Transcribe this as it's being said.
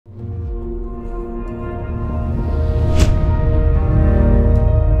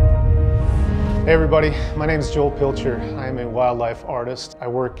Hey everybody, my name is Joel Pilcher. I am a wildlife artist. I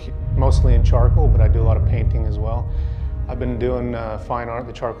work mostly in charcoal, but I do a lot of painting as well. I've been doing fine art,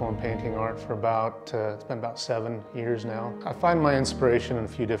 the charcoal and painting art, for it's been about 7 years now. I find my inspiration in a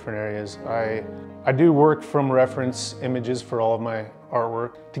few different areas. I do work from reference images for all of my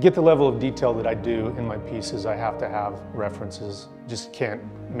artwork. To get the level of detail that I do in my pieces, I have to have references. Just can't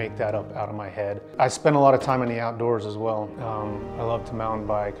make that up out of my head. I spend a lot of time in the outdoors as well. I love to mountain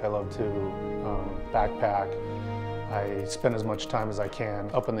bike, I love to backpack. I spend as much time as I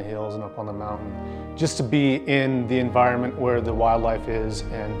can up in the hills and up on the mountain, just to be in the environment where the wildlife is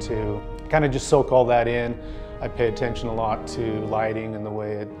and to kind of just soak all that in. I pay attention a lot to lighting and the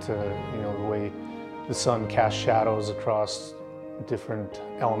way the way the sun casts shadows across different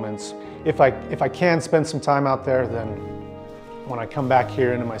elements. If I can spend some time out there, then when I come back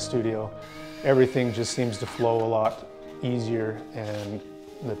here into my studio, everything just seems to flow a lot easier and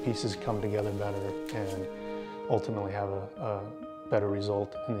the pieces come together better and ultimately have a better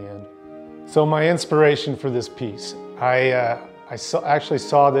result in the end. So my inspiration for this piece, I actually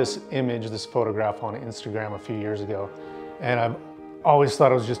saw this image, this photograph on Instagram a few years ago, and I've always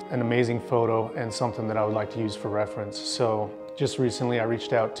thought it was just an amazing photo and something that I would like to use for reference. So just recently I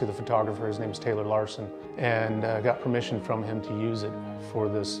reached out to the photographer, his name's Taylor Larson, and got permission from him to use it for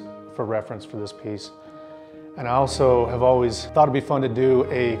reference for this piece. And I also have always thought it'd be fun to do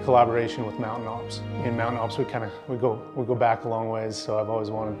a collaboration with Mountain Ops. In Mountain Ops, we go back a long ways, so I've always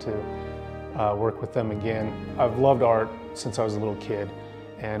wanted to work with them again. I've loved art since I was a little kid,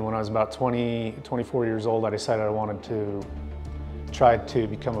 and when I was about 24 years old, I decided I wanted to try to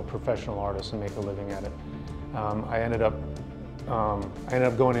become a professional artist and make a living at it. I ended up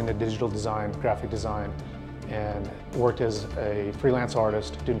going into digital design, graphic design, and worked as a freelance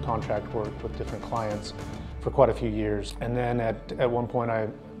artist, doing contract work with different clients for quite a few years. And then at one point I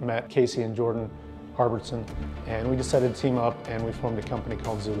met Casey and Jordan Harbertson, and we decided to team up and we formed a company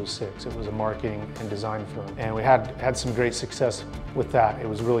called Zulu 6. It was a marketing and design firm. And we had some great success with that. It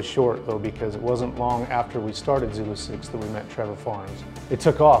was really short though, because it wasn't long after we started Zulu 6 that we met Trevor Farms. It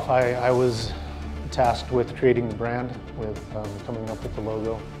took off. I was tasked with creating the brand, with coming up with the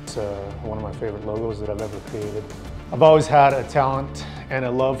logo. It's one of my favorite logos that I've ever created. I've always had a talent and a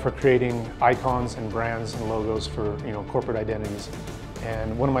love for creating icons and brands and logos for corporate identities.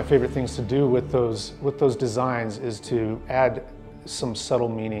 And one of my favorite things to do with those designs is to add some subtle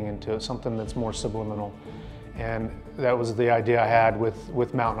meaning into it, something that's more subliminal. And that was the idea I had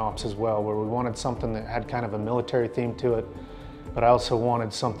with Mountain Ops as well, where we wanted something that had kind of a military theme to it, but I also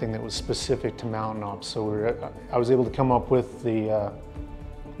wanted something that was specific to Mountain Ops. So I was able to come up with the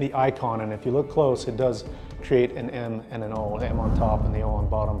icon, and if you look close, it does create an M and an O, the M on top and the O on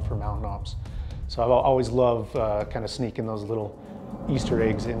bottom for Mountain Ops. So I've always loved kind of sneaking those little Easter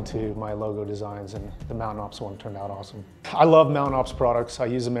eggs into my logo designs, and the Mountain Ops one turned out awesome. I love Mountain Ops products. I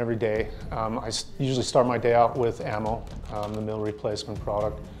use them every day. I usually start my day out with ammo, the mill replacement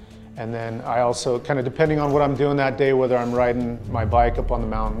product. And then I also, kind of depending on what I'm doing that day, whether I'm riding my bike up on the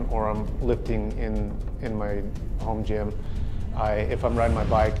mountain or I'm lifting in my home gym, if I'm riding my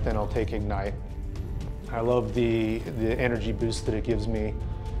bike, then I'll take Ignite. I love the energy boost that it gives me.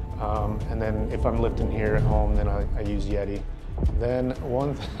 And then if I'm lifting here at home, then I use Yeti. Then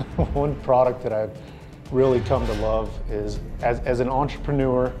one product that I've really come to love is, as an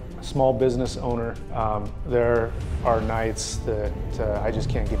entrepreneur, small business owner, there are nights that I just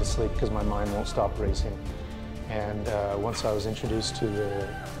can't get to sleep because my mind won't stop racing. And once I was introduced to the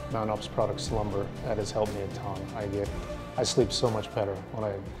Mountain Ops product Slumber, that has helped me a ton. I sleep so much better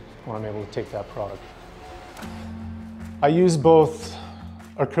when I'm able to take that product. I use both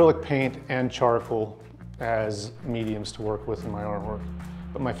acrylic paint and charcoal as mediums to work with in my artwork,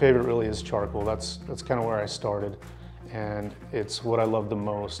 but my favorite really is charcoal. That's kind of where I started, and it's what I love the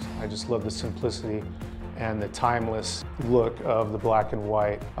most. I just love the simplicity and the timeless look of the black and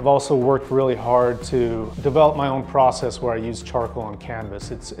white. I've also worked really hard to develop my own process where I use charcoal on canvas.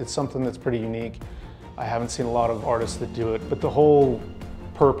 It's something that's pretty unique. I haven't seen a lot of artists that do it, but the whole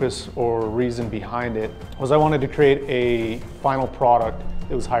purpose or reason behind it was I wanted to create a final product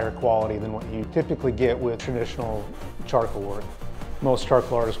that was higher quality than what you typically get with traditional charcoal work. Most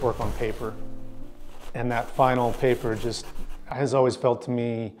charcoal artists work on paper, and that final paper just has always felt to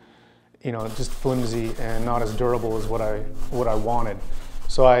me, just flimsy and not as durable as what I wanted.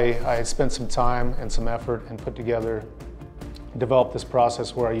 So I spent some time and some effort and developed this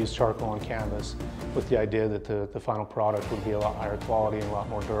process where I use charcoal on canvas with the idea that the final product would be a lot higher quality and a lot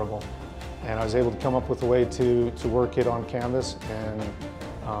more durable. And I was able to come up with a way to work it on canvas, and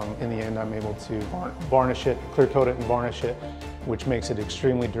in the end I'm able to varnish it, clear coat it and varnish it, which makes it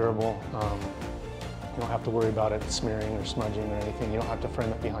extremely durable. You don't have to worry about it smearing or smudging or anything. You don't have to frame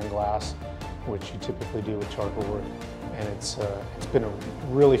it behind glass, which you typically do with charcoal work. And it's been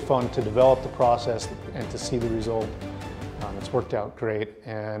really fun to develop the process and to see the result. It's worked out great,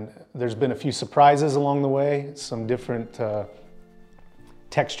 and there's been a few surprises along the way, some different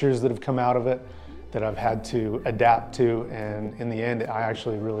textures that have come out of it that I've had to adapt to, and in the end I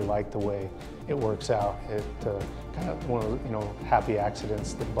actually really like the way it works out. It kind of one of the happy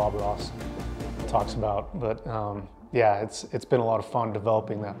accidents that Bob Ross talks about, but yeah, it's been a lot of fun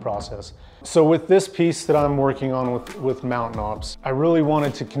developing that process. So with this piece that I'm working on with Mountain Ops, I really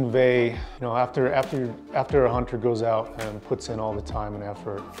wanted to convey, after a hunter goes out and puts in all the time and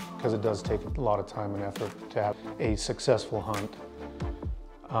effort, because it does take a lot of time and effort to have a successful hunt,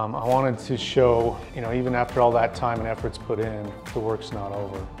 I wanted to show, even after all that time and effort's put in, the work's not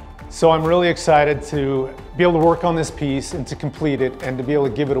over. So I'm really excited to be able to work on this piece and to complete it and to be able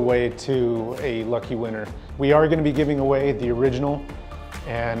to give it away to a lucky winner. We are going to be giving away the original,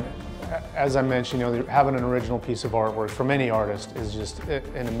 and as I mentioned, having an original piece of artwork from any artist is just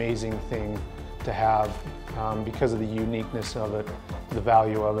an amazing thing to have because of the uniqueness of it, the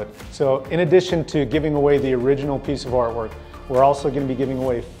value of it. So in addition to giving away the original piece of artwork, we're also going to be giving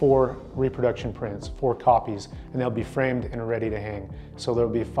away 4 reproduction prints, 4 copies, and they'll be framed and ready to hang. So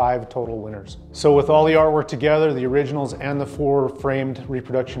there'll be 5 total winners. So with all the artwork together, the originals and the 4 framed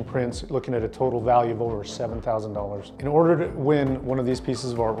reproduction prints, looking at a total value of over $7,000. In order to win one of these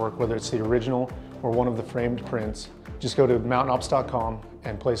pieces of artwork, whether it's the original or one of the framed prints, just go to mountainops.com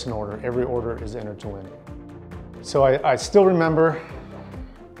and place an order. Every order is entered to win. So I still remember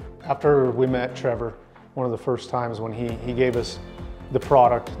after we met Trevor, one of the first times when he gave us the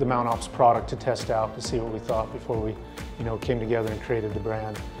product, the Mountain Ops product, to test out, to see what we thought before we came together and created the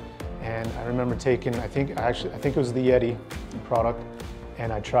brand. And I remember taking, I think it was the Yeti product,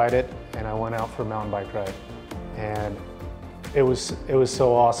 and I tried it and I went out for a mountain bike ride. And it was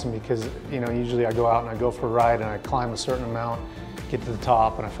so awesome because usually I go out and I go for a ride and I climb a certain amount, get to the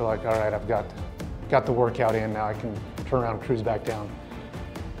top, and I feel like, all right, I've got the workout in, now I can turn around and cruise back down.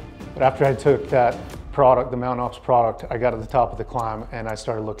 But after I took that product, the Mountain Ops product, I got to the top of the climb and I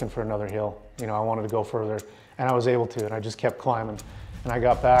started looking for another hill. I wanted to go further, and I was able to, and I just kept climbing. And I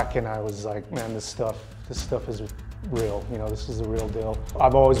got back and I was like, man, this stuff is real. This is the real deal.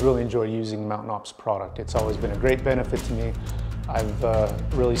 I've always really enjoyed using the Mountain Ops product. It's always been a great benefit to me.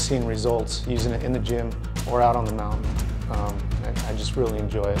 I've really seen results using it in the gym or out on the mountain. I just really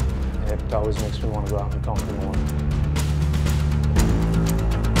enjoy it. It always makes me want to go out and conquer more.